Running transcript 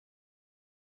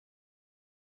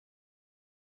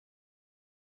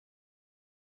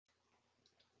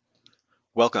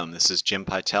Welcome, this is Jim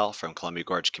Pytel from Columbia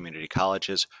Gorge Community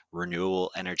College's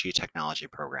Renewable Energy Technology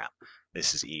program.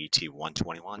 This is EET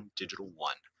 121, Digital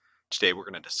 1. Today we're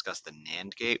going to discuss the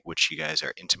Nand Gate, which you guys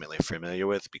are intimately familiar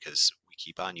with because we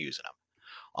keep on using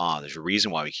them. There's a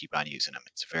reason why we keep on using them.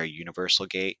 It's a very universal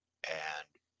gate, and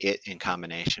it in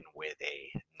combination with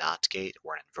a NOT gate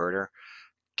or an inverter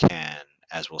can,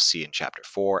 as we'll see in Chapter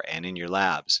 4 and in your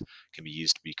labs, can be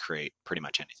used to create pretty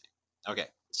much anything. Okay,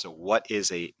 so what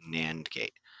is a NAND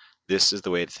gate? This is the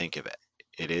way to think of it.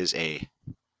 It is a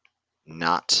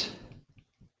not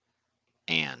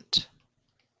and.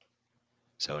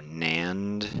 So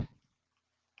NAND,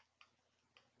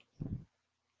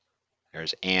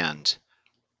 there's and,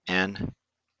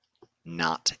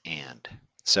 not and.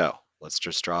 So let's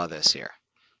just draw this here.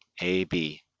 A,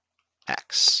 B,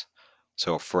 X.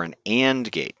 So for an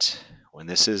AND gate, when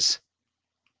this is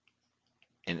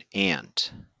an AND,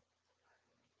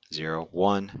 0,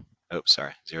 1,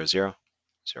 0, 0, 0,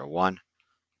 1,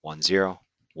 1, 0,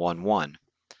 1, 1.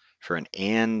 For an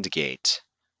AND gate,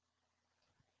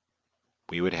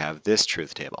 we would have this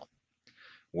truth table,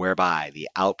 whereby the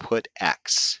output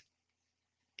X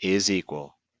is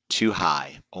equal to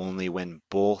high only when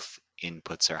both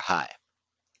inputs are high.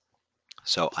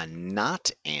 So a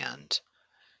not AND,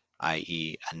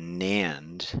 i.e. a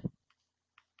NAND,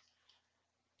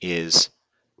 is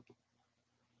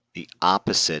the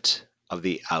opposite of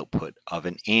the output of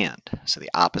an AND. So the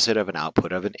opposite of an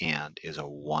output of an AND is a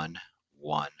 1,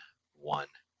 1, 1,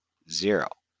 0.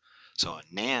 So a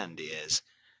NAND is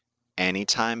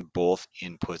anytime both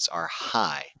inputs are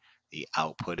high, the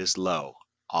output is low.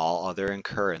 All other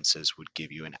occurrences would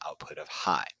give you an output of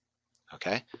high.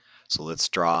 Okay, so let's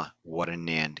draw what a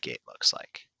NAND gate looks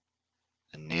like.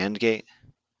 A NAND gate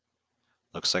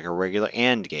looks like a regular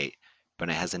AND gate, but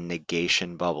it has a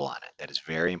negation bubble on it. That is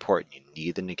very important. You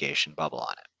need the negation bubble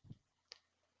on it.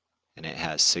 And it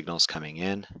has signals coming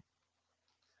in,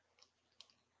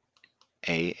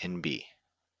 A and B.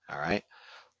 All right.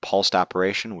 Holst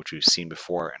operation, which we've seen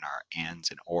before in our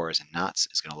ands and ors and nots,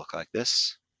 is going to look like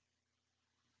this.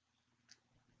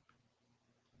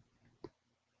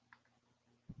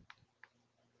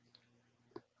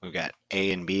 We've got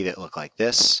A and B that look like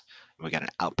this, and we got an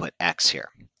output X here.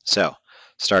 So,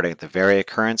 starting at the very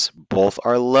occurrence, both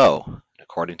are low.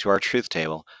 According to our truth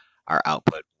table, our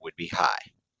output would be high.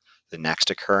 The next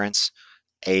occurrence,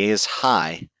 A is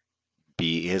high,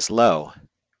 B is low.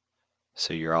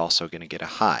 So you're also going to get a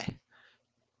high.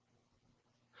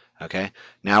 Okay,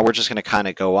 now we're just going to kind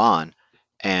of go on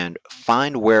and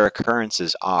find where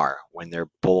occurrences are when they're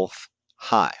both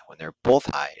high. When they're both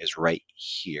high is right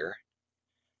here.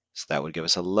 So that would give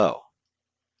us a low.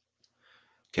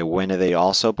 Okay, when are they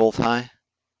also both high?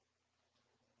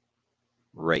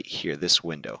 Right here, this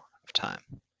window of time.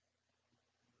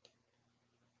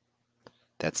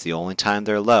 That's the only time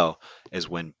they're low is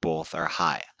when both are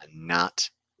high, not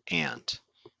and.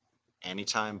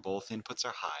 Anytime both inputs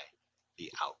are high,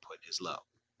 the output is low.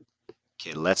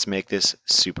 Okay, let's make this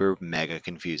super mega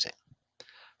confusing.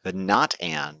 The not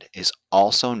and is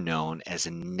also known as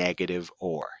a negative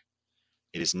or.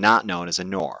 It is not known as a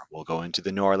nor. We'll go into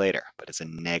the nor later, but it's a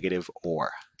negative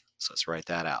or. So let's write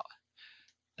that out.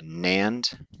 A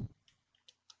NAND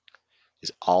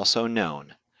is also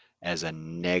known as a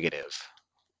negative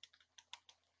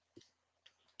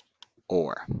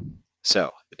or.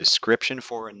 So the description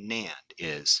for a NAND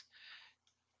is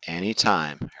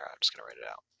anytime, here I'm just going to write it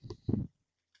out.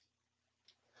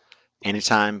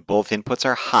 Anytime both inputs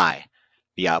are high,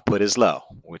 the output is low,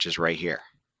 which is right here.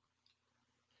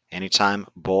 Anytime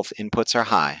both inputs are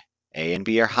high, A and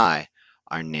B are high,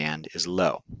 our NAND is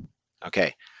low.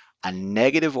 Okay, a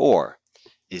negative OR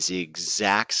is the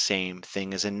exact same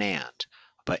thing as a NAND,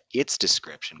 but its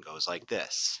description goes like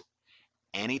this.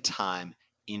 Anytime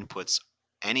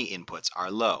any inputs are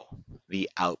low, the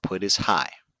output is high.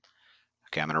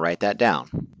 Okay, I'm going to write that down.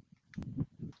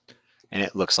 And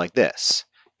it looks like this.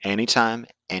 Anytime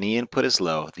any input is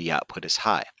low, the output is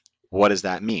high. What does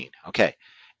that mean? Okay,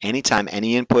 anytime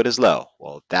any input is low,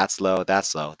 well, that's low,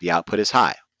 the output is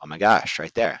high. Oh my gosh,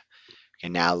 right there. Okay,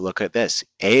 now look at this.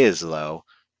 A is low,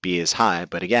 B is high,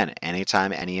 but again,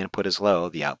 anytime any input is low,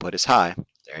 the output is high.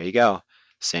 There you go.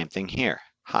 Same thing here,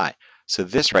 high. So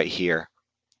this right here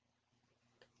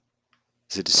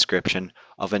is a description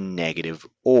of a negative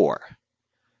OR.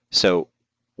 So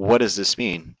what does this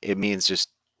mean? It means just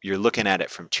you're looking at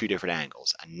it from two different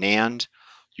angles. A NAND,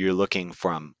 you're looking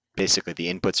from basically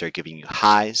the inputs are giving you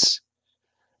highs,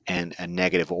 and a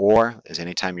negative OR is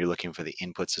anytime you're looking for the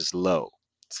inputs is low.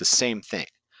 It's the same thing.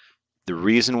 The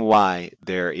reason why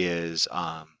there is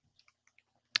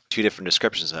two different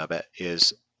descriptions of it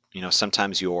is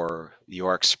sometimes your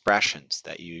expressions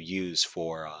that you use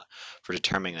for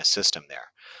determining a system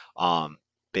there.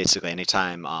 Basically,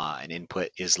 anytime an input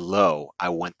is low, I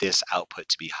want this output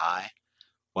to be high.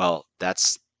 Well,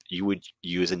 you would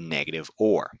use a negative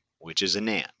or, which is a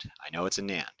NAND. I know it's a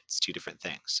NAND. It's two different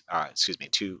things. Excuse me,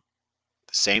 the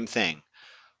same thing,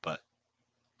 but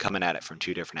coming at it from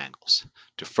two different angles.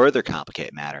 To further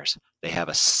complicate matters, they have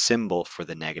a symbol for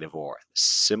the negative or. The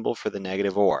symbol for the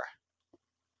negative or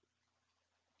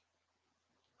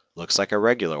looks like a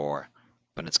regular or,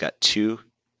 but it's got two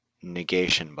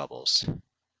negation bubbles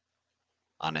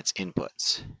on its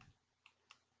inputs,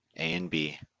 A and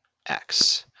B,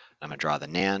 X. I'm going to draw the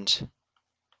NAND,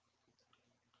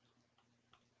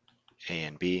 A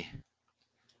and B,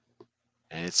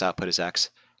 and its output is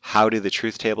X. How do the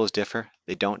truth tables differ?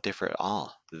 They don't differ at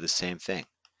all. They're the same thing.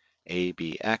 A,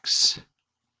 B, X.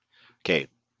 Okay,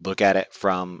 look at it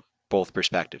from both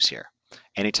perspectives here.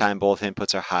 Anytime both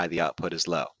inputs are high, the output is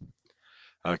low.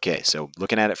 Okay, so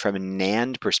looking at it from a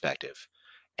NAND perspective,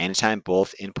 anytime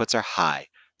both inputs are high,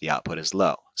 the output is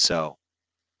low. So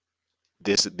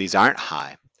these aren't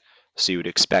high, so you would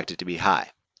expect it to be high.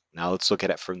 Now let's look at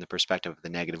it from the perspective of the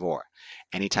negative or.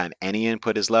 Anytime any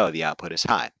input is low, the output is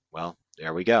high. Well,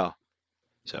 there we go.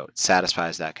 So it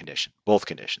satisfies that condition, both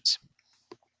conditions.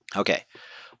 Okay,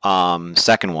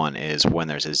 second one is when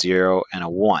there's a 0 and a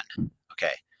 1.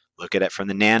 Okay, look at it from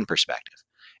the NAND perspective.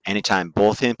 Anytime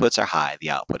both inputs are high,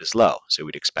 the output is low, so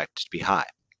we'd expect it to be high.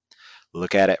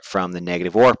 Look at it from the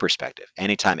negative or perspective.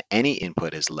 Anytime any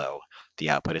input is low, the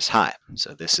output is high.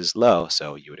 So this is low,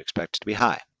 so you would expect it to be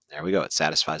high. There we go, it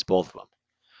satisfies both of them.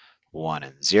 1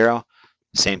 and 0,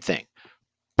 same thing.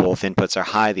 Both inputs are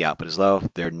high, the output is low.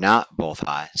 They're not both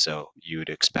high, so you would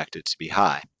expect it to be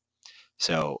high.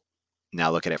 So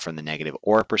now look at it from the negative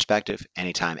or perspective.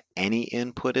 Anytime any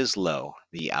input is low,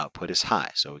 the output is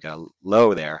high. So we got a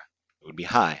low there, it would be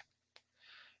high.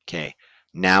 Okay,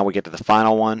 now we get to the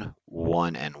final one,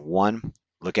 1 and 1.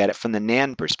 Look at it from the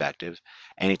NAND perspective.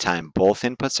 Anytime both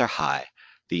inputs are high,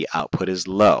 the output is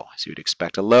low. So you'd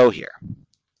expect a low here.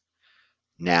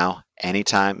 Now,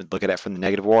 anytime, look at it from the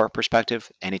negative or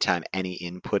perspective. Anytime any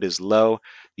input is low,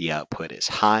 the output is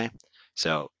high.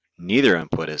 So neither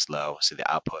input is low, so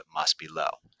the output must be low.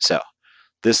 So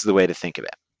this is the way to think of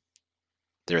it.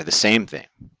 They're the same thing,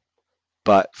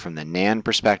 but from the NAND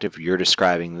perspective, you're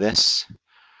describing this.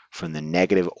 From the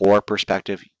negative or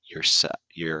perspective,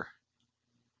 you're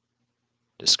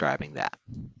describing that.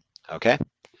 Okay?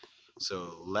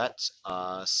 So let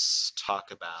us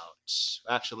talk about,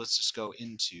 actually, let's just go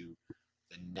into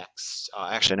the next,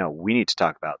 actually, no, we need to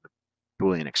talk about the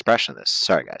Boolean expression of this.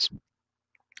 Sorry, guys.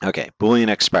 Okay, Boolean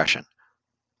expression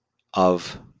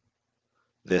of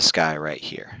this guy right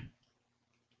here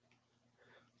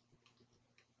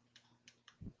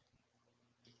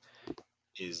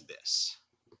is this.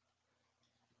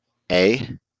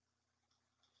 A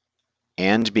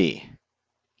and B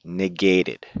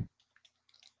negated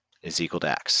is equal to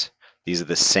X. These are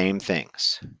the same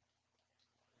things.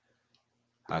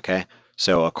 Okay,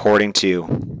 so according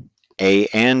to A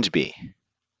and B,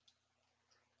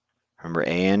 remember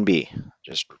A and B,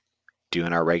 just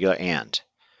doing our regular and.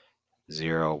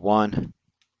 0, 1,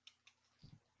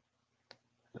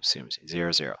 0,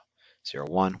 0, 0,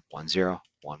 1, 1, 0,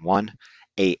 1, 1.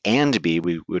 A and B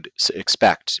we would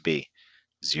expect to be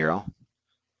 0,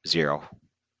 0,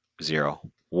 0,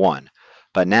 1.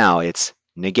 But now it's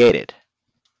negated,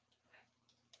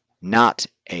 not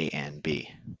A and B.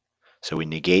 So we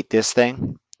negate this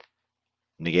thing.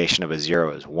 Negation of a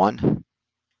 0 is 1,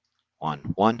 1,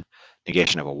 1.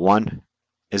 Negation of a 1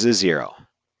 is a 0.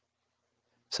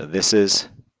 So this is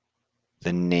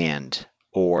the NAND,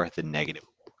 or the negative.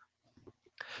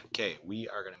 Okay, we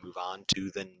are going to move on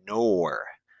to the NOR,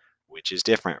 which is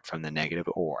different from the negative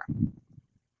or.